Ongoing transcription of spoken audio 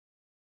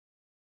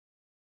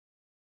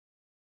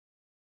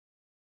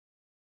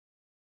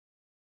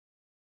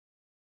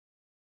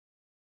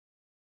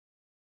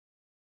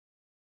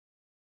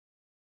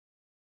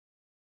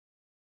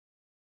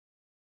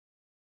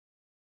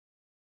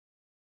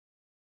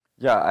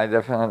Yeah, I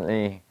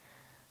definitely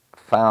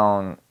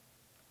found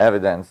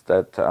evidence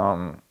that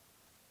a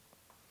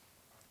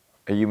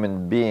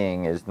human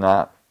being is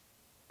not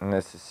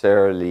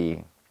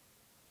necessarily,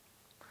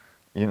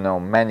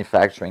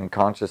 manufacturing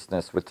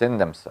consciousness within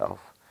themselves,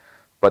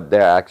 but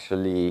they're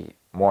actually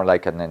more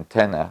like an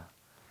antenna,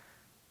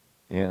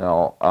 you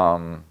know,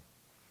 um,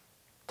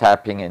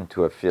 tapping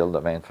into a field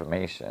of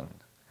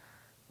information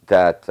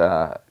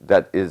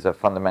that is a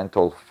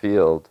fundamental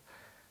field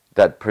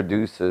that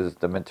produces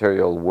the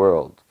material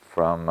world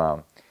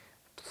from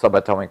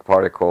subatomic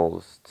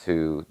particles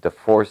to the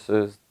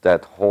forces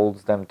that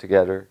holds them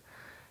together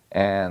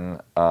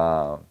and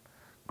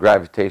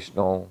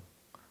gravitational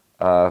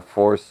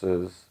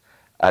forces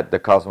at the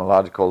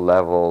cosmological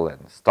level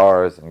and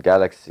stars and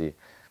galaxy,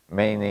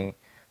 meaning,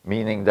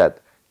 meaning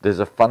that there's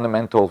a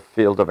fundamental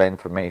field of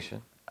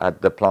information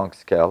at the Planck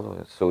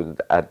scale, so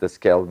at the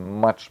scale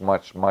much,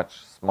 much, much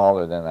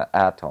smaller than the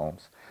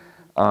atoms,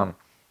 um,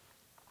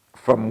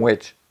 from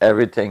which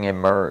everything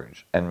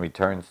emerges and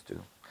returns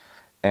to.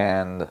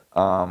 And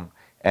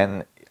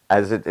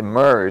as it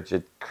emerges,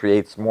 it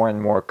creates more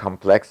and more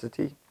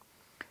complexity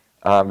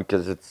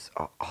because it's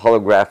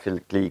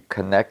holographically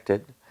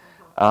connected,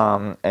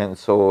 and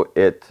so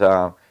it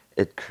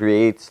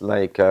creates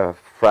like a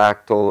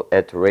fractal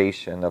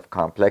iteration of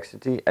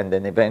complexity, and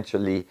then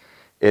eventually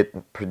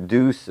it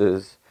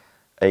produces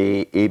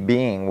a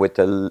being with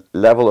a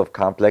level of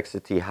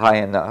complexity high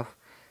enough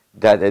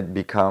that it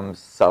becomes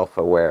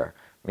self-aware,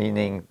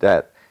 meaning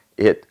that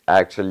it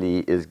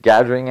actually is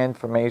gathering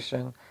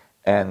information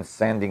and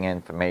sending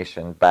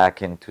information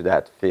back into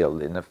that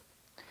field in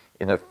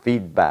a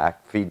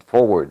feed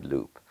forward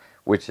loop,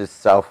 which is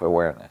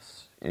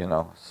self-awareness.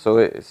 So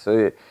it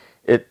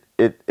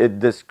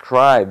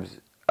describes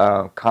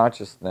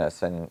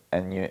consciousness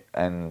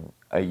and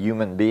a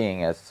human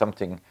being as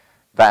something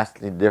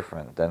vastly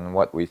different than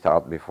what we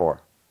thought before.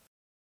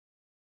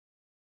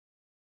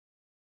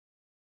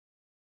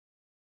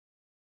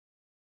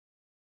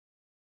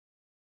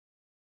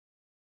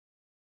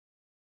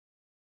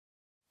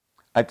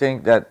 I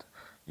think that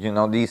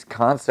these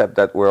concepts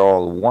that we're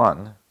all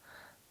one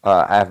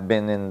have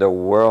been in the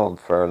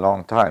world for a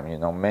long time.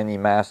 Many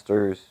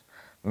masters,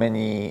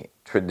 many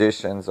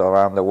traditions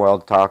around the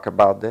world talk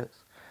about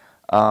this.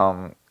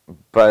 Um,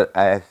 but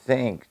I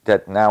think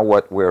that now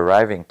what we're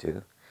arriving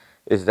to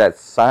is that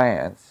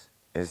science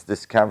is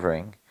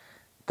discovering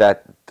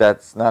that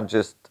that's not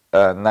just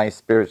a nice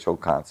spiritual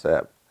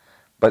concept,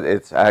 but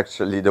it's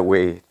actually the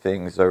way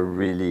things are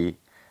really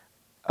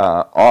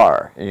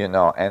are,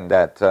 and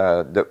that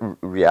the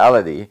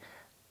reality,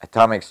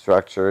 atomic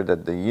structure,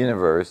 that the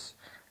universe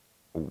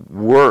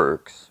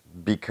works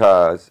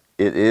because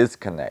it is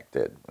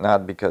connected,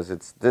 not because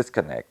it's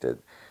disconnected.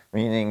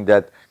 Meaning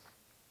that,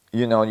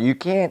 you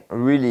can't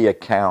really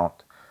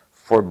account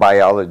for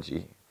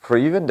biology, for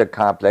even the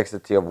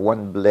complexity of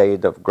one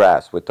blade of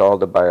grass with all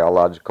the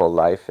biological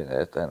life in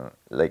it and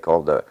like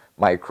all the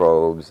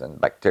microbes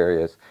and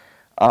bacteria.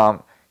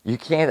 Um, you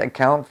can't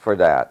account for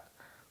that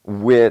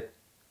with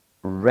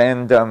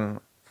random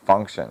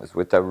functions,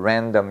 with a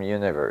random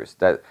universe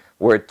that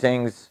where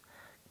things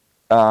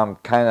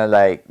kind of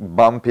like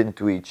bump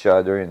into each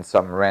other in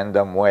some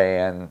random way,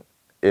 and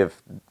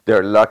if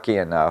they're lucky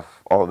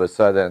enough, all of a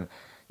sudden,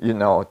 you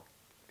know,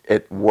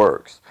 it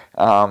works.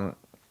 That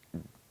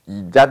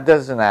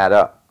doesn't add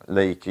up.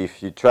 Like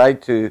if you try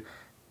to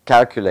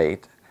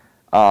calculate,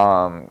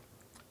 um,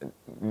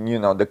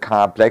 the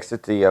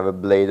complexity of a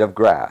blade of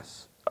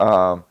grass,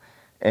 and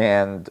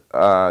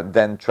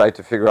then try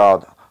to figure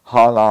out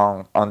how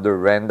long under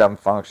random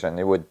function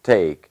it would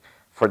take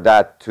for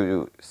that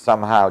to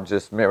somehow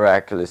just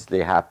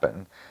miraculously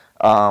happen.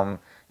 Um,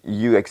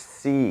 you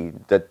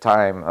exceed the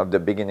time of the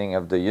beginning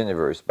of the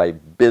universe by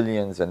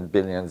billions and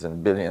billions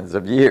and billions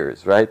of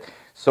years, right?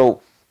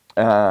 So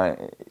uh,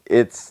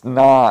 it's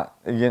not,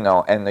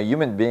 and the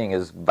human being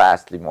is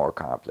vastly more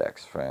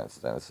complex. For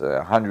instance,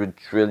 100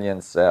 trillion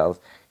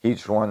cells,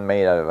 each one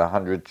made out of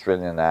 100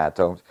 trillion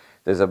atoms.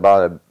 There's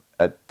about a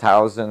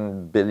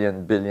 1,000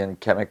 billion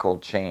chemical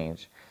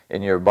change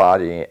in your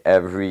body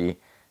every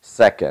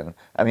second.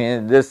 I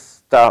mean, this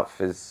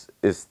stuff is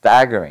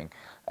staggering,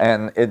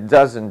 and it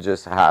doesn't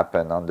just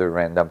happen under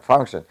random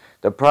function.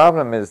 The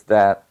problem is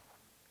that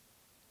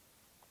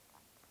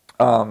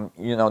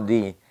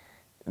the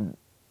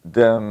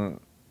the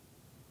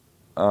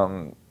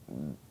um,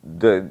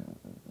 the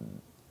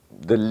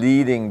the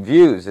leading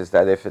views is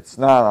that if it's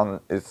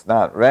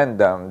not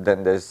random,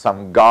 then there's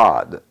some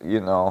god,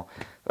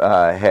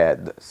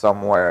 head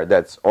somewhere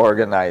that's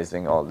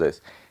organizing all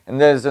this. And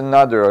there's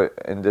another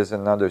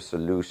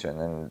solution,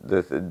 and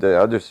the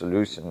other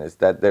solution is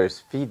that there's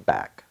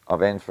feedback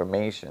of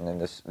information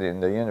in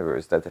the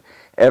universe, that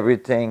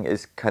everything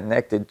is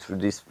connected through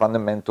this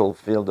fundamental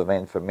field of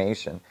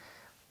information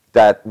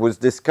that was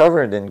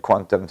discovered in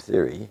quantum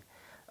theory,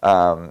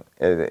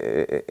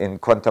 in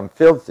quantum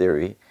field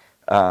theory,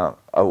 a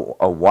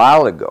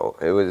while ago.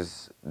 It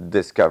was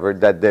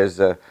discovered that there's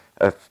a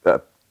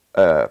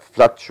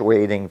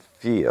fluctuating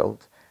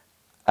field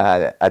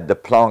at the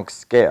Planck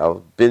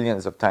scale,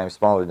 billions of times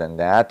smaller than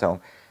the atom.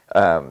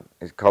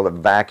 It's called a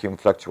vacuum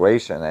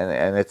fluctuation,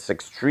 and it's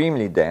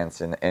extremely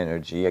dense in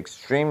energy,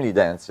 extremely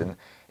dense in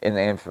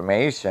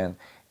information.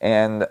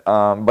 And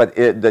but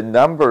the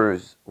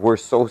numbers were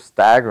so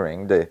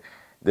staggering. The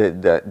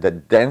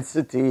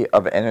density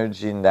of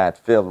energy in that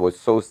field was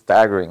so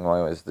staggering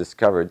when it was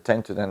discovered,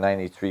 10 to the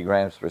 93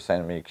 grams per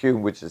centimeter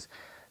cube, which is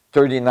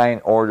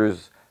 39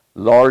 orders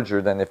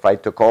larger than if I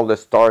took all the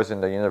stars in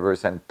the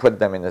universe and put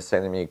them in a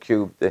centimeter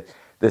cube.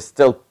 There's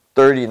still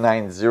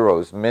 39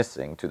 zeros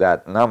missing to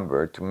that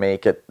number to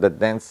make it the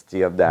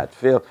density of that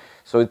field.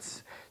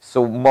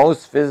 So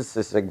most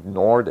physicists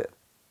ignored it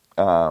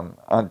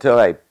until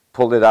I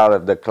pulled it out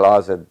of the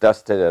closet,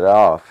 dusted it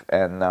off,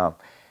 and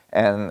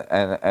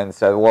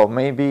said, well,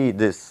 maybe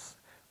this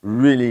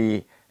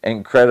really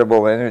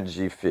incredible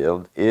energy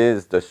field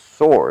is the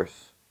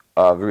source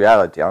of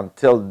reality.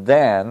 Until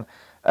then,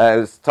 I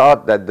was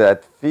taught that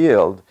that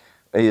field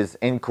is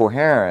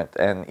incoherent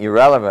and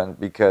irrelevant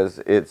because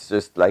it's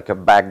just like a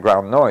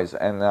background noise.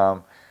 And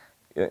I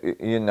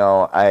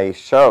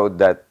showed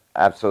that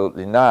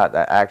absolutely not.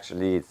 That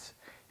actually,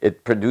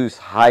 it produces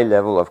high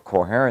level of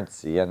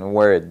coherency, and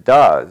where it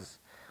does,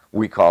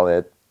 we call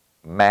it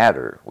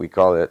matter. We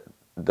call it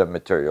the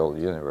material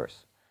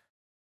universe.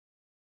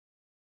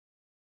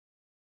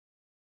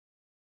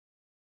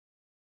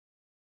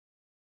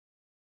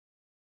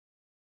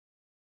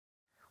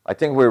 I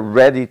think we're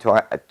ready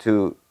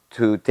to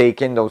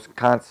take in those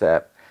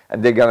concepts,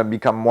 and they're going to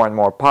become more and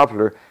more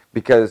popular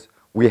because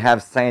we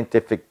have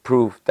scientific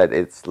proof that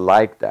it's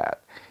like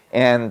that.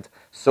 And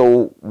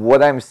so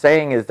what I'm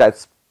saying is that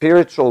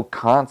spiritual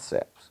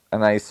concepts,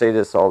 and I say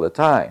this all the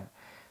time,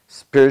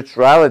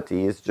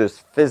 spirituality is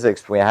just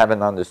physics we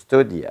haven't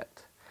understood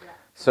yet. Yeah.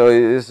 So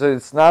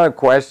it's not a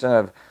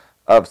question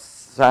of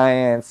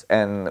science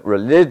and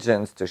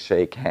religions to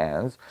shake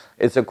hands.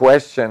 It's a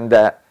question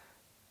that,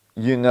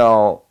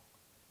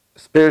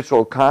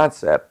 spiritual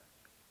concept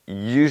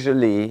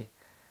usually,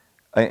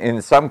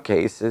 in some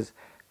cases,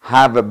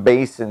 have a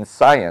base in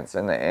science,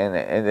 and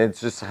it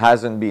just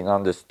hasn't been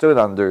understood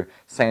under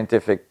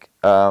scientific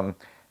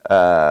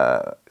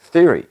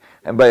theory.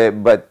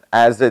 But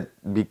as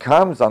it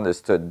becomes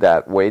understood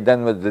that way,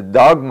 then the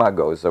dogma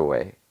goes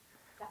away,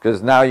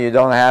 because now you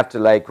don't have to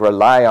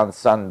rely on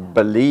some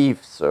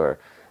beliefs or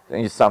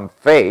some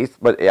faith,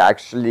 but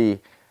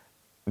actually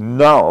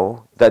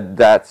know that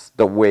that's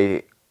the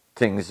way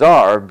things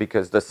are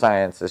because the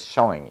science is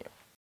showing you.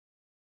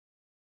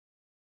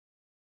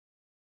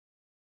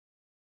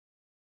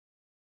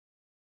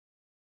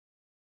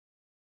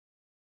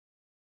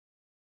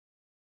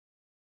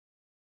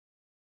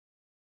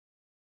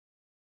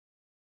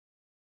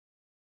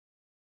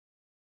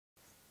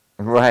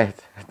 Right.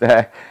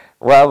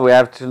 Well, we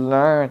have to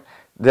learn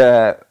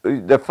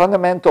the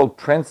fundamental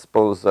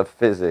principles of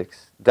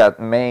physics that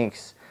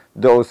makes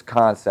those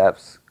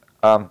concepts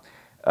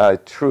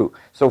true.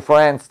 So,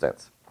 for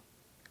instance,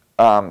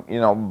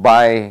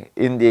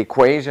 in the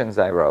equations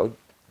I wrote,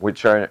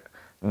 which are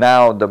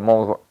now the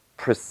more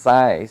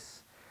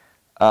precise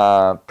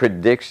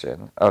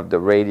prediction of the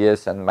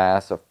radius and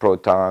mass of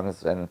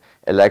protons and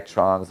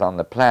electrons on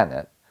the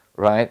planet,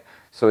 right?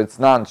 So it's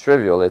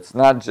non-trivial. It's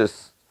not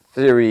just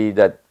theory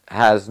that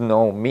has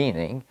no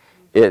meaning.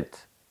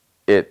 It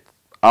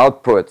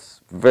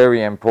outputs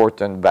very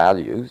important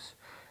values,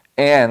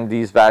 and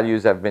these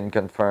values have been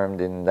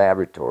confirmed in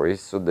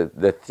laboratories. So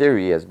the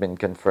theory has been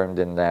confirmed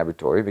in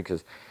laboratory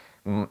because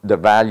the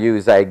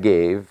values I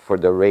gave for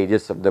the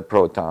radius of the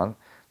proton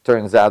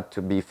turns out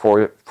to be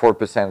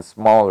 4%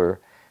 smaller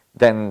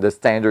than the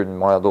standard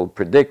model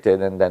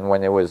predicted. And then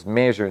when it was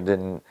measured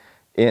in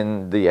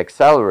the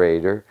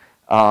accelerator,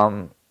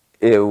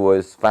 it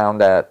was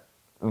found that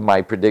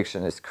my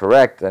prediction is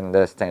correct and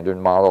the standard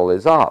model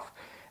is off.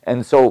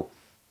 And so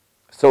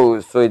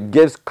it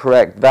gives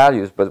correct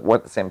values, but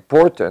what's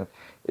important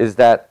is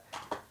that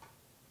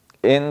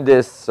in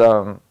this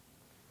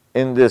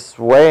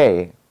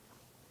way,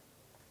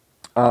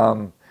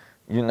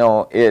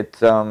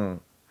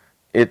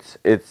 it's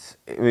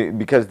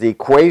because the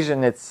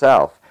equation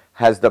itself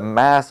has the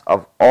mass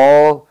of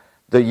all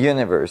the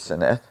universe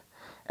in it,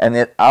 and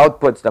it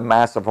outputs the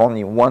mass of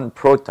only one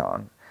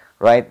proton,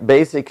 right?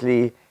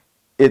 Basically,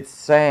 it's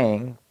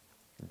saying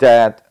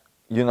that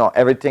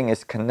everything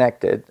is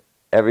connected,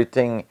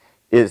 everything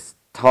is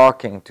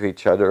talking to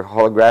each other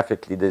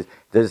holographically.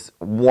 There's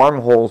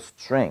wormhole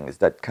strings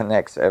that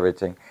connects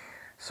everything.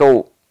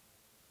 So,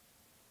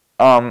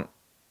 what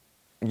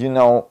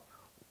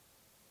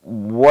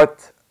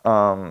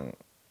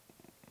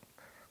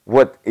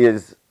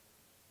is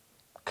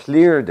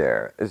clear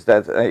there is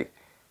that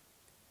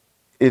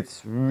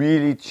it's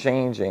really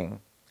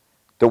changing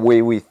the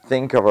way we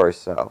think of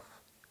ourselves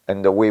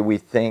and the way we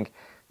think,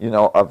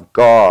 of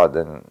God,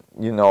 and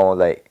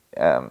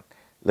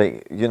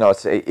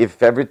say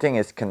if everything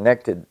is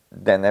connected,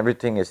 then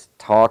everything is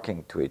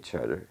talking to each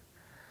other.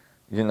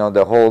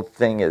 The whole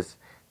thing is,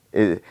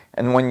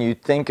 and when you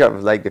think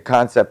of the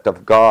concept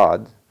of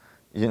God,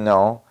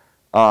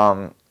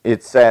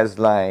 it says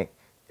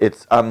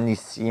it's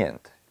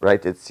omniscient,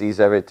 right? It sees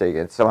everything.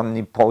 It's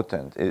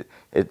omnipotent.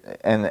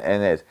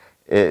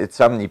 It's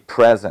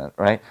omnipresent,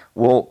 right?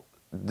 Well,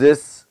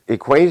 this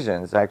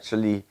equations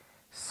actually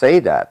say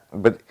that,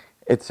 but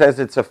it says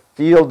it's a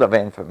field of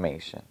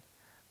information,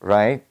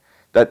 right?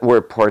 That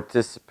we're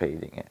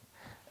participating in,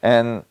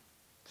 and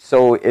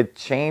so it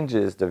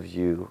changes the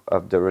view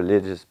of the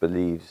religious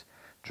beliefs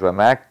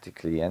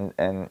dramatically, and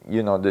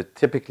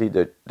typically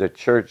the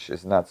church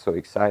is not so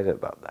excited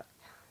about that.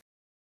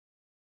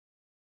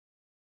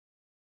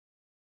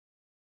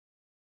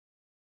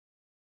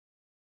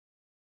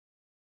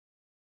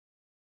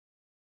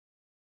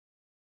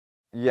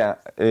 Yeah,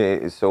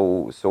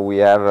 so we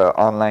have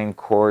online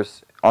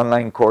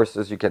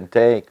courses you can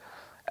take,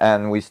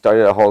 and we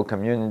started a whole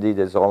community.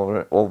 There's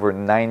over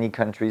 90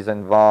 countries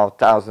involved.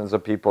 Thousands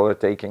of people are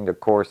taking the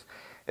course.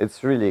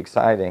 It's really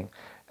exciting,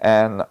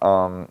 and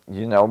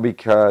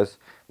because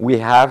we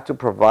have to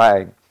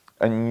provide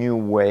a new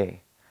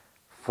way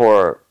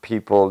for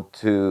people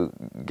to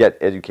get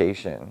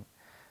education,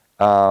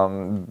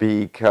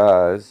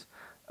 because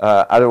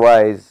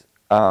otherwise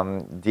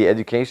the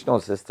educational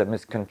system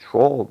is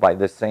controlled by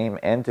the same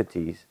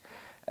entities,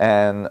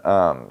 and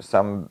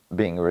some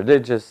being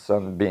religious,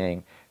 some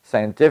being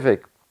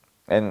scientific,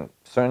 and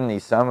certainly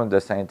some of the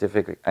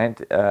scientific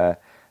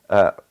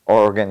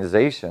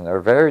organizations are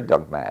very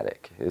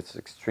dogmatic. It's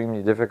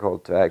extremely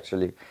difficult to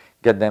actually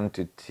get them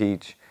to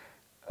teach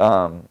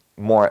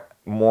more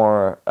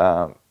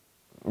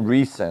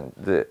recent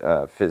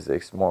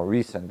physics, more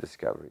recent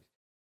discoveries.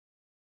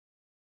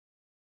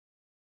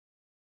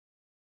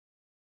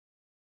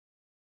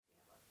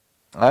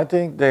 I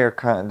think they're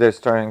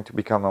starting to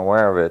become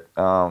aware of it.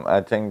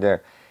 I think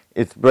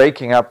it's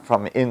breaking up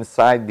from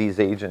inside these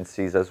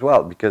agencies as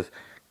well, because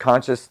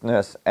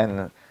consciousness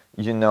and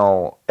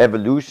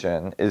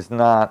evolution is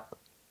not,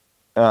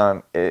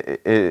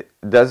 it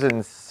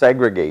doesn't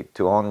segregate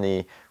to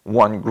only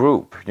one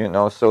group.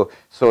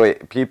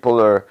 People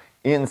are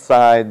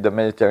inside the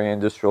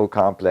military-industrial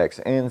complex,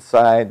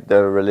 inside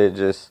the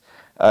religious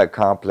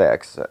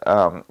complex.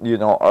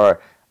 Are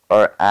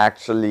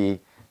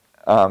actually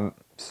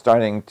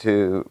starting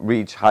to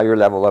reach higher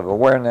level of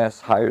awareness,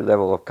 higher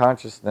level of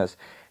consciousness,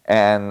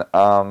 and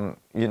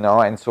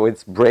and so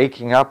it's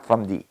breaking up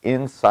from the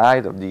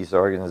inside of these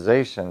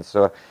organizations.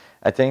 So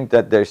I think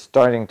that they're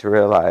starting to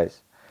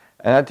realize,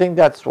 and I think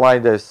that's why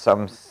there's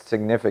some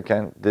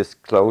significant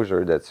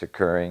disclosure that's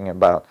occurring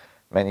about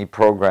many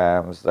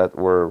programs that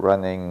were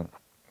running,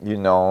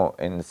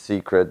 in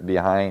secret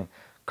behind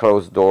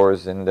closed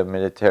doors in the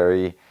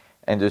military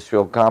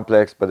industrial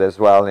complex, but as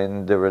well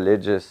in the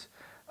religious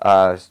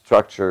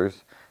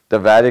structures. The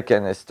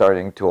Vatican is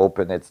starting to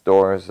open its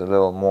doors a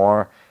little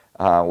more.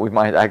 We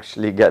might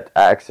actually get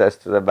access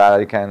to the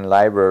Vatican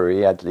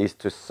Library, at least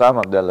to some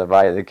of the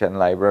Vatican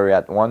Library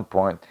at one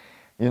point.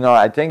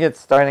 I think it's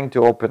starting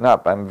to open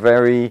up. I'm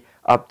very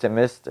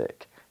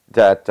optimistic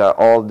that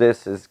all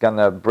this is going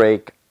to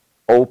break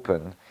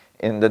open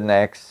in the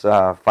next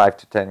 5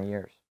 to 10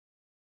 years.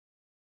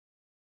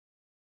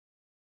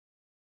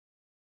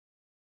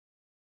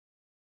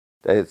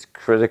 That it's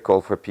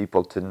critical for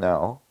people to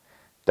know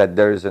that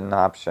there's an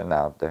option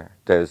out there.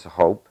 There's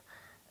hope,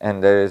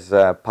 and there's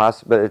a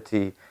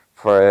possibility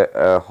for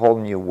a whole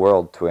new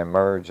world to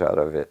emerge out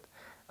of it.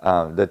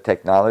 The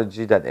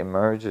technology that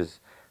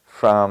emerges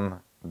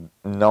from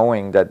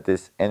knowing that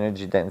this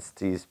energy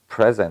density is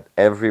present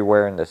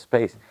everywhere in the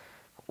space,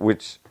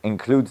 which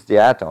includes the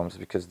atoms,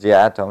 because the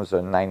atoms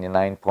are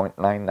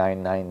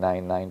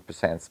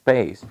 99.99999%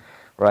 space,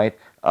 right?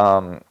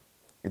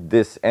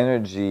 This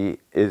energy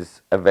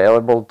is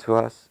available to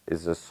us,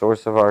 is a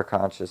source of our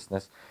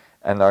consciousness,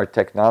 and our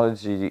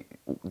technology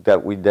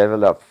that we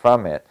develop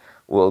from it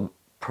will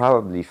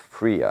probably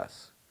free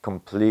us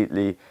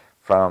completely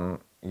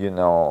from,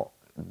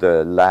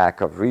 the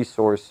lack of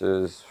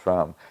resources,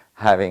 from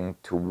having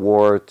to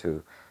war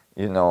to,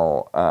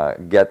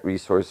 get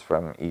resources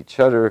from each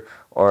other,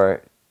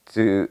 or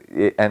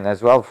and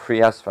as well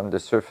free us from the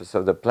surface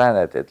of the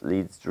planet. It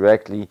leads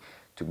directly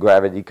to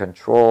gravity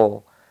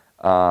control,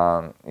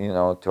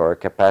 to our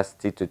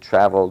capacity to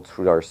travel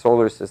through our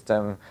solar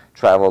system,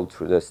 travel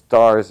through the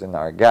stars in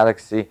our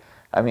galaxy.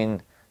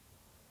 The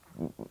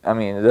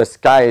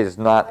sky is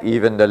not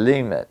even the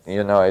limit.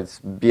 It's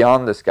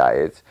beyond the sky.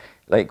 It's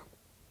like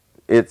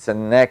it's a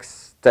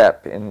next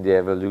step in the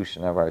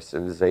evolution of our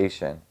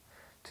civilization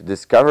to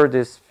discover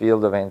this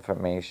field of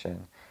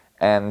information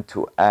and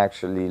to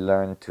actually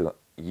learn to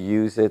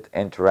use it,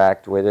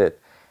 interact with it,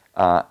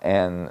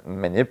 and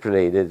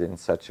manipulate it in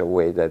such a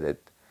way that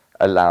it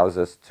allows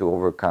us to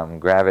overcome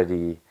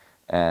gravity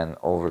and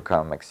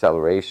overcome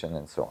acceleration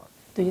and so on.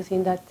 Do you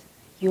think that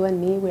you and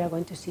me, we are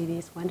going to see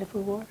this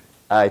wonderful world?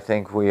 I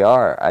think we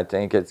are. I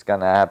think it's going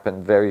to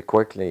happen very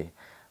quickly,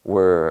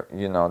 where,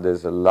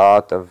 there's a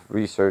lot of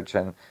research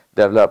and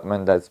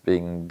development that's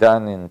being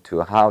done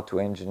into how to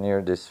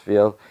engineer this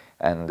field,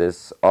 and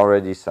there's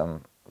already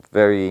some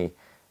very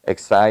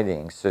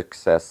exciting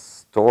success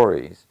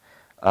stories.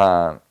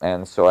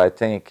 And so I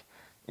think,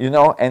 you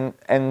know,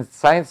 and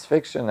science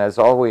fiction has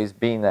always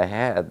been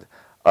ahead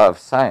of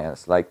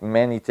science. Like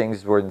many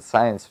things were in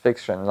science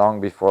fiction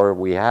long before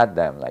we had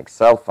them, like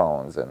cell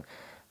phones and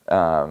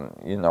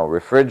you know,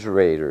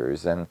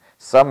 refrigerators and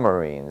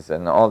submarines,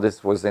 and all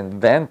this was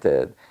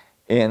invented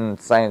in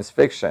science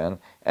fiction,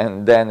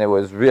 and then it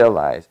was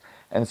realized.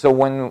 And so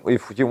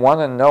if you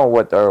want to know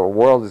what our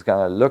world is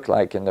going to look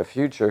like in the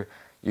future,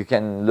 you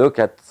can look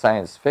at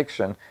science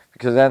fiction,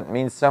 because that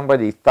means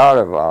somebody thought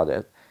about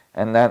it,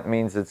 and that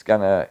means it's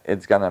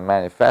gonna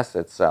manifest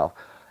itself.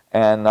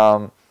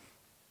 And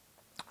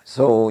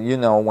so, you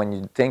know, when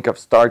you think of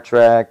Star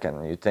Trek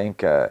and you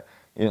think,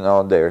 you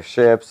know, their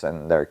ships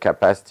and their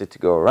capacity to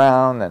go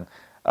around and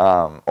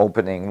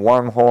opening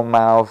wormhole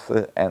mouth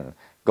and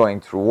going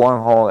through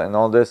wormhole and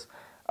all this,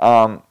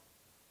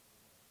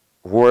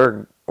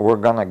 we're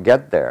gonna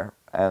get there,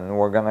 and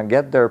we're gonna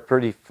get there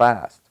pretty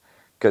fast,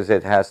 because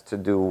it has to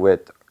do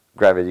with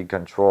gravity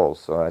control.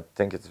 So I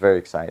think it's very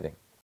exciting.